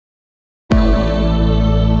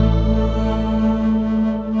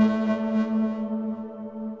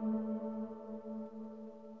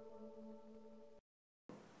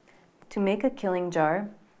To make a killing jar,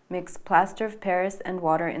 mix plaster of Paris and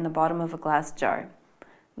water in the bottom of a glass jar.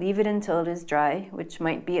 Leave it until it is dry, which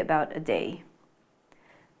might be about a day.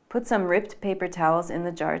 Put some ripped paper towels in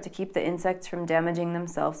the jar to keep the insects from damaging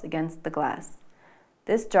themselves against the glass.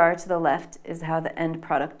 This jar to the left is how the end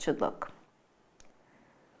product should look.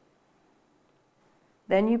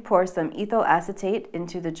 Then you pour some ethyl acetate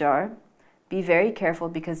into the jar. Be very careful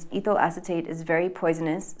because ethyl acetate is very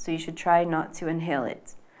poisonous, so you should try not to inhale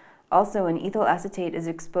it. Also, when ethyl acetate is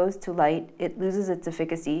exposed to light, it loses its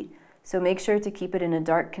efficacy, so make sure to keep it in a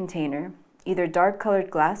dark container, either dark-colored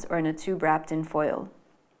glass or in a tube wrapped in foil.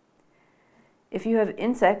 If you have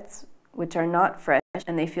insects which are not fresh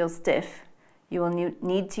and they feel stiff, you will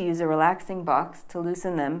need to use a relaxing box to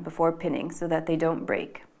loosen them before pinning so that they don't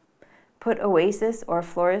break. Put oasis or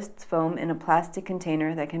florist's foam in a plastic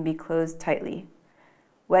container that can be closed tightly.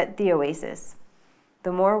 Wet the oasis.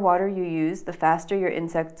 The more water you use, the faster your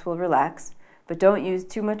insects will relax, but don't use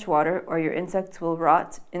too much water or your insects will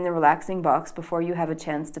rot in the relaxing box before you have a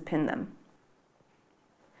chance to pin them.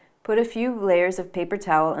 Put a few layers of paper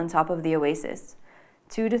towel on top of the oasis.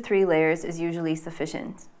 2 to 3 layers is usually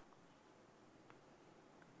sufficient.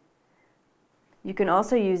 You can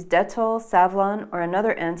also use Dettol, Savlon, or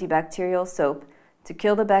another antibacterial soap to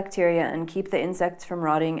kill the bacteria and keep the insects from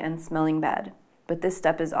rotting and smelling bad, but this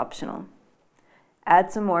step is optional.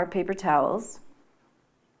 Add some more paper towels.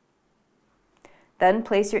 Then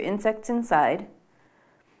place your insects inside.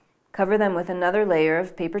 Cover them with another layer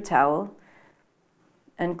of paper towel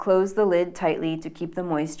and close the lid tightly to keep the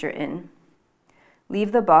moisture in.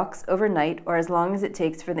 Leave the box overnight or as long as it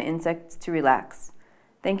takes for the insects to relax.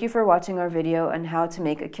 Thank you for watching our video on how to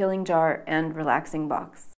make a killing jar and relaxing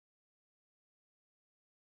box.